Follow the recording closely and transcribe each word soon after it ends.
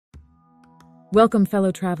Welcome,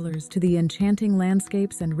 fellow travelers, to the enchanting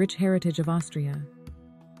landscapes and rich heritage of Austria.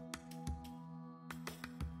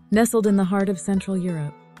 Nestled in the heart of Central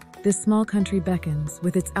Europe, this small country beckons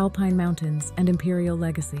with its Alpine mountains and imperial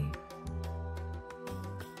legacy.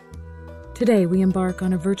 Today, we embark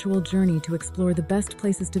on a virtual journey to explore the best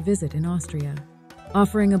places to visit in Austria,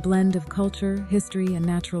 offering a blend of culture, history, and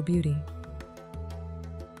natural beauty.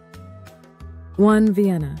 1.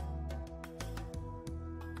 Vienna.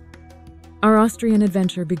 Our Austrian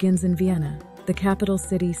adventure begins in Vienna, the capital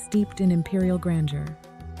city steeped in imperial grandeur.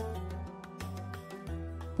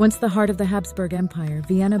 Once the heart of the Habsburg Empire,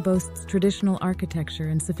 Vienna boasts traditional architecture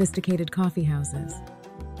and sophisticated coffee houses.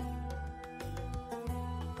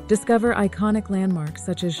 Discover iconic landmarks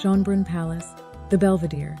such as Schönbrunn Palace, the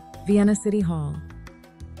Belvedere, Vienna City Hall,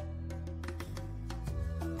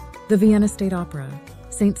 the Vienna State Opera,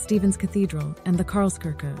 St. Stephen's Cathedral, and the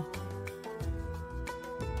Karlskirche.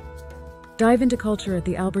 Dive into culture at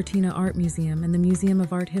the Albertina Art Museum and the Museum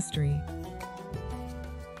of Art History.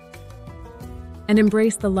 And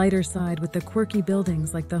embrace the lighter side with the quirky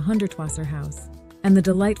buildings like the Hundertwasser House and the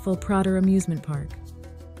delightful Prater Amusement Park.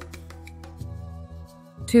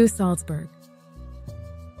 2. Salzburg.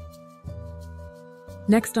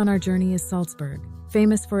 Next on our journey is Salzburg,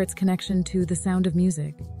 famous for its connection to the sound of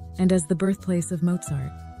music and as the birthplace of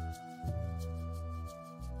Mozart.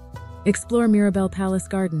 Explore Mirabell Palace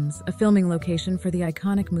Gardens, a filming location for the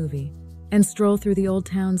iconic movie, and stroll through the old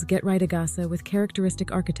town's Get-Right-A-Gasse with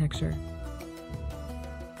characteristic architecture.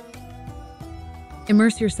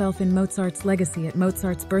 Immerse yourself in Mozart's legacy at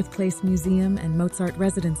Mozart's Birthplace Museum and Mozart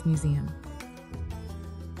Residence Museum.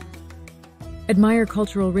 Admire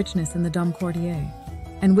cultural richness in the Domquartier,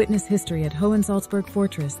 and witness history at Hohensalzburg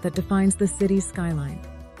Fortress that defines the city's skyline.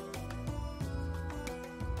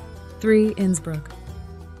 3. Innsbruck.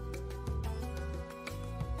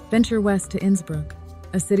 Venture west to Innsbruck,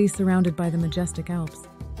 a city surrounded by the majestic Alps.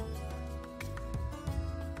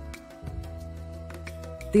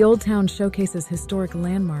 The old town showcases historic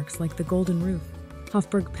landmarks like the Golden Roof,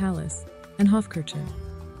 Hofburg Palace, and Hofkirche.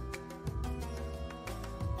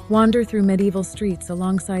 Wander through medieval streets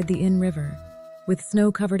alongside the Inn River, with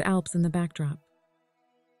snow-covered Alps in the backdrop.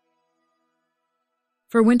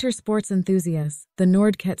 For winter sports enthusiasts, the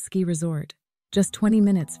Nordket Ski Resort, just 20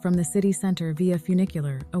 minutes from the city center via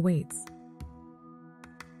funicular, awaits.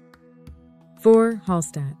 4.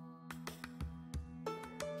 Hallstatt.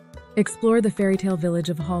 Explore the fairy-tale village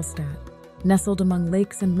of Hallstatt, nestled among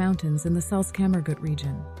lakes and mountains in the Salzkammergut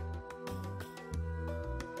region.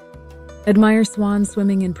 Admire swans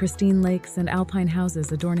swimming in pristine lakes and Alpine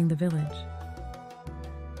houses adorning the village.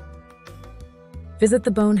 Visit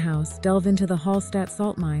the Bone House, delve into the Hallstatt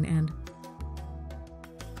salt mine, and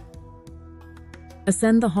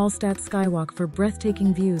ascend the Hallstatt Skywalk for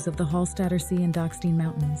breathtaking views of the Hallstatter Sea and Dachstein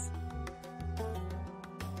Mountains.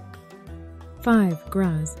 5.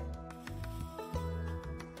 Graz.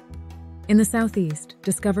 In the southeast,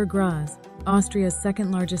 discover Graz, Austria's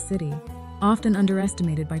second-largest city, often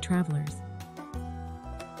underestimated by travelers.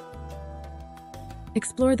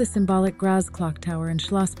 Explore the symbolic Graz clock tower in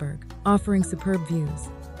Schlossberg, offering superb views.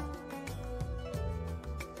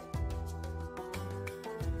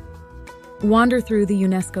 Wander through the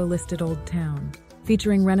UNESCO-listed Old Town,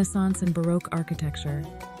 featuring Renaissance and Baroque architecture.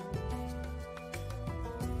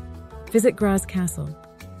 Visit Graz Castle,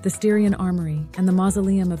 the Styrian Armory, and the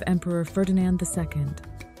mausoleum of Emperor Ferdinand II.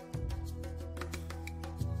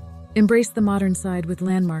 Embrace the modern side with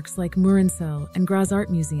landmarks like Zell and Graz Art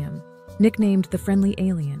Museum, nicknamed the Friendly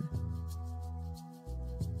Alien.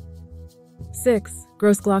 6.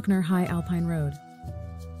 Grossglockner High Alpine Road.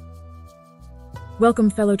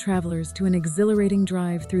 Welcome, fellow travelers, to an exhilarating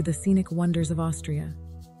drive through the scenic wonders of Austria,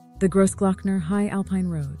 the Grossglockner High Alpine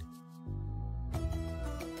Road.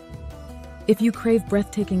 If you crave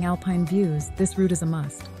breathtaking alpine views, this route is a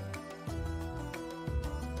must.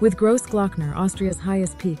 With Grossglockner, Austria's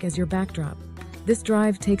highest peak, as your backdrop, this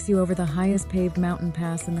drive takes you over the highest paved mountain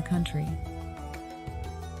pass in the country.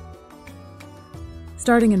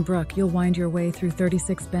 Starting in Bruck, you'll wind your way through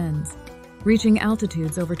 36 bends, reaching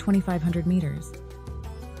altitudes over 2,500 meters.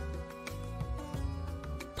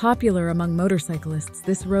 Popular among motorcyclists,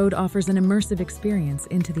 this road offers an immersive experience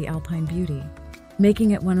into the alpine beauty, making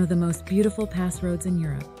it one of the most beautiful pass roads in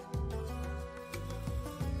Europe.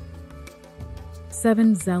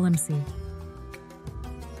 7. Zell am See.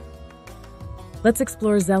 Let's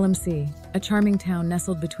explore Zell am See, a charming town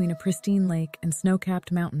nestled between a pristine lake and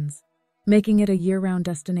snow-capped mountains, making it a year-round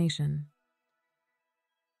destination.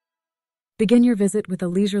 Begin your visit with a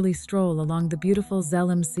leisurely stroll along the beautiful Zell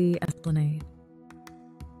am See esplanade.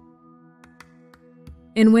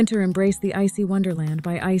 In winter, embrace the icy wonderland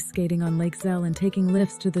by ice skating on Lake Zell and taking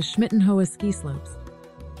lifts to the Hohe ski slopes.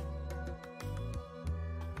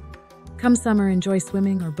 Come summer, enjoy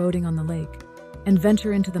swimming or boating on the lake, and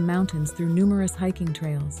venture into the mountains through numerous hiking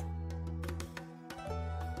trails.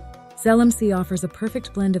 Zell offers a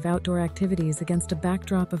perfect blend of outdoor activities against a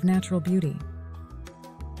backdrop of natural beauty.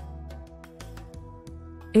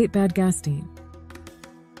 8. Bad Gastein.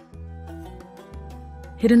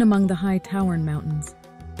 Hidden among the high Tauern mountains,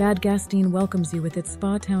 Bad Gastein welcomes you with its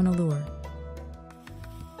spa town allure.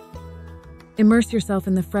 Immerse yourself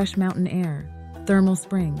in the fresh mountain air, thermal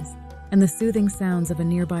springs, and the soothing sounds of a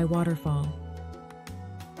nearby waterfall.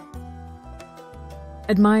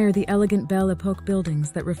 Admire the elegant Belle Epoque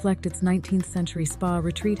buildings that reflect its 19th century spa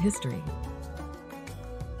retreat history.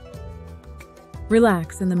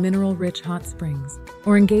 Relax in the mineral-rich hot springs,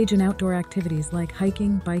 or engage in outdoor activities like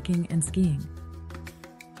hiking, biking, and skiing.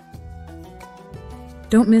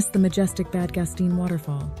 Don't miss the majestic Bad Gastein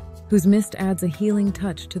waterfall, whose mist adds a healing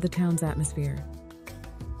touch to the town's atmosphere.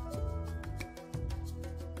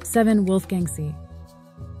 7. Wolfgangsee.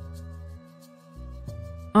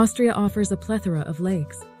 Austria offers a plethora of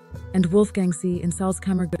lakes, and Wolfgangsee in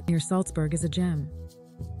Salzburg near Salzburg is a gem.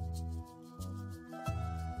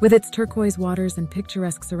 With its turquoise waters and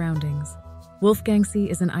picturesque surroundings, Wolfgangsee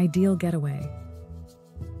is an ideal getaway.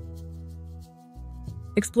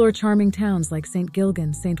 Explore charming towns like St.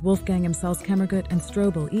 Gilgen, St. Wolfgang im Salzkammergut, and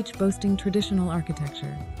Strobel, each boasting traditional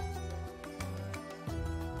architecture.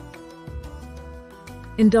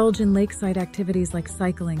 Indulge in lakeside activities like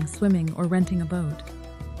cycling, swimming, or renting a boat.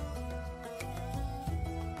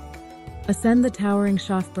 Ascend the towering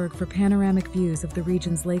Schafberg for panoramic views of the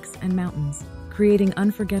region's lakes and mountains, creating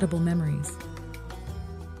unforgettable memories.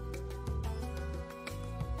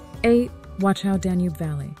 8. Wachau Danube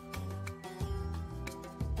Valley.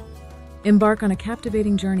 Embark on a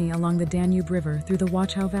captivating journey along the Danube River through the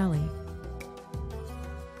Wachau Valley.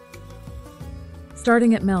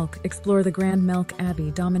 Starting at Melk, explore the Grand Melk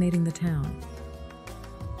Abbey dominating the town.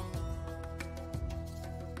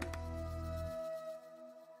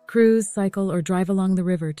 Cruise, cycle, or drive along the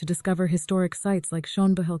river to discover historic sites like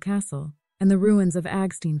Schönbühel Castle and the ruins of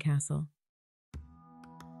Agstein Castle.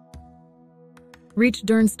 Reach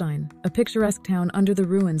Dürnstein, a picturesque town under the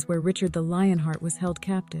ruins where Richard the Lionheart was held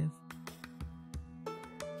captive.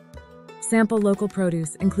 Sample local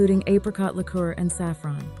produce, including apricot liqueur and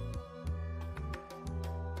saffron.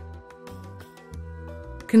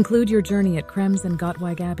 Conclude your journey at Krems and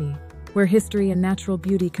Gottweig Abbey, where history and natural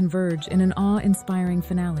beauty converge in an awe-inspiring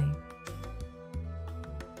finale.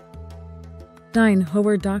 9.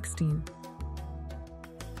 Hoher Dachstein.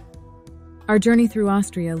 Our journey through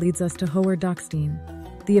Austria leads us to Hoher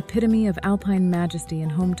Dachstein, the epitome of Alpine majesty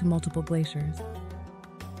and home to multiple glaciers.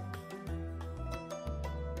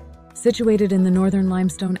 Situated in the northern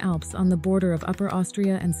limestone Alps on the border of Upper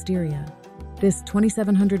Austria and Styria, this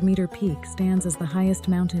 2,700-meter peak stands as the highest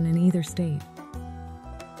mountain in either state.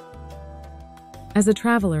 As a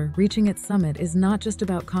traveler, reaching its summit is not just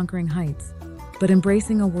about conquering heights, but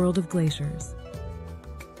embracing a world of glaciers,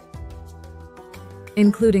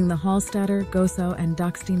 including the Hallstatter, Gossau, and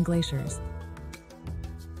Dachstein glaciers.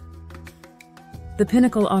 The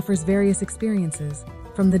pinnacle offers various experiences,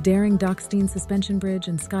 from the daring Dachstein suspension bridge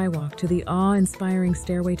and skywalk to the awe-inspiring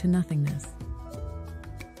stairway to nothingness.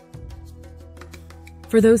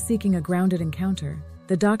 For those seeking a grounded encounter,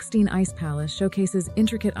 the Dachstein Ice Palace showcases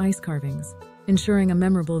intricate ice carvings, ensuring a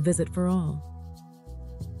memorable visit for all.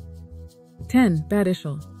 10. Bad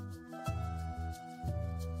Ischl.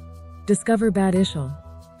 Discover Bad Ischl,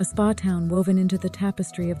 a spa town woven into the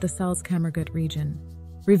tapestry of the Salzkammergut region,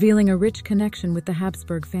 revealing a rich connection with the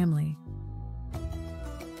Habsburg family.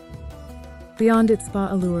 Beyond its spa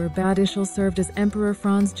allure, Bad Ischl served as Emperor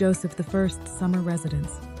Franz Joseph I's summer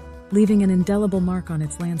residence, leaving an indelible mark on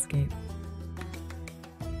its landscape.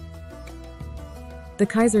 The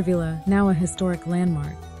Kaiservilla, now a historic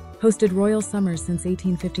landmark, hosted royal summers since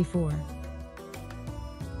 1854.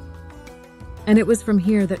 And it was from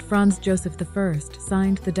here that Franz Joseph I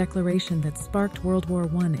signed the declaration that sparked World War I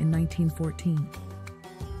in 1914.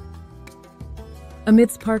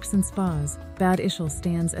 Amidst parks and spas, Bad Ischl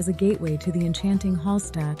stands as a gateway to the enchanting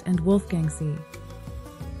Hallstatt and Wolfgangsee,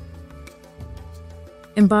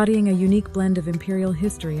 embodying a unique blend of imperial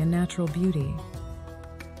history and natural beauty.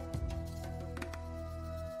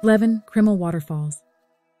 11. Krimml Waterfalls.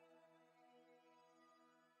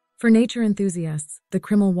 For nature enthusiasts, the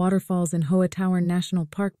Krimml Waterfalls in Hohe Tauern National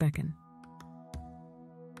Park beckon.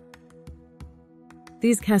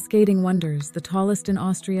 These cascading wonders, the tallest in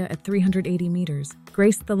Austria at 380 meters,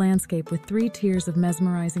 grace the landscape with 3 tiers of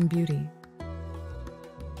mesmerizing beauty.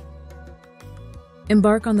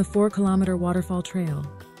 Embark on the 4-kilometer waterfall trail,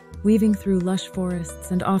 weaving through lush forests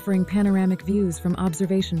and offering panoramic views from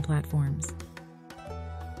observation platforms.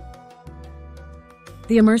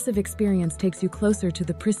 The immersive experience takes you closer to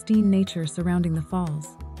the pristine nature surrounding the falls,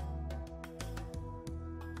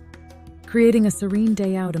 creating a serene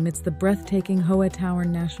day out amidst the breathtaking Hohe Tauern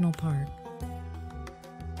National Park.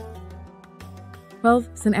 12.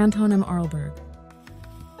 St. Anton am Arlberg.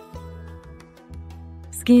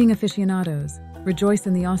 Skiing aficionados rejoice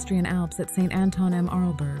in the Austrian Alps at St. Anton am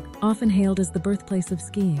Arlberg, often hailed as the birthplace of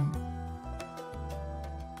skiing.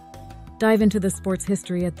 Dive into the sports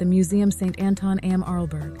history at the Museum St. Anton am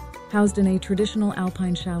Arlberg, housed in a traditional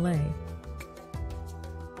Alpine chalet.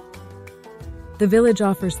 The village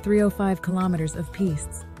offers 305 kilometers of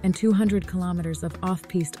pistes and 200 kilometers of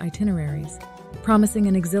off-piste itineraries, promising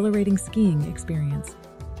an exhilarating skiing experience.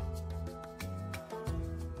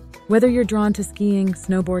 Whether you're drawn to skiing,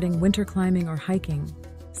 snowboarding, winter climbing, or hiking,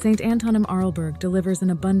 St. Anton am Arlberg delivers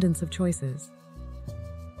an abundance of choices.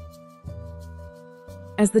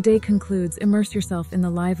 As the day concludes, immerse yourself in the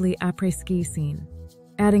lively après-ski scene,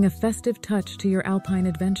 adding a festive touch to your alpine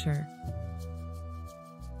adventure.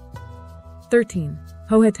 13.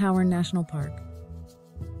 Hohe Tauern National Park.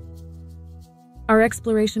 Our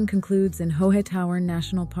exploration concludes in Hohe Tauern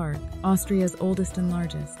National Park, Austria's oldest and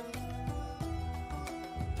largest.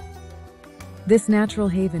 This natural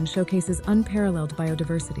haven showcases unparalleled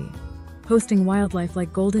biodiversity, hosting wildlife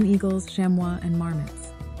like golden eagles, chamois, and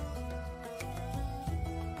marmots.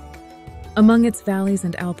 Among its valleys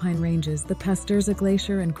and alpine ranges, the Pasturze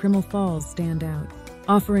Glacier and Krimml Falls stand out,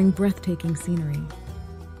 offering breathtaking scenery.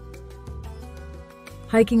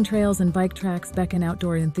 Hiking trails and bike tracks beckon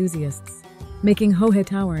outdoor enthusiasts, making Hohe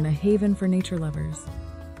Tauern a haven for nature lovers.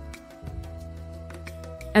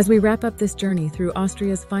 As we wrap up this journey through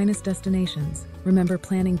Austria's finest destinations, remember,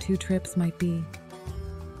 planning 2 trips might be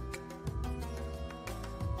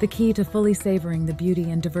the key to fully savoring the beauty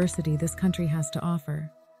and diversity this country has to offer.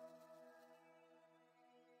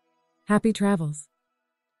 Happy travels!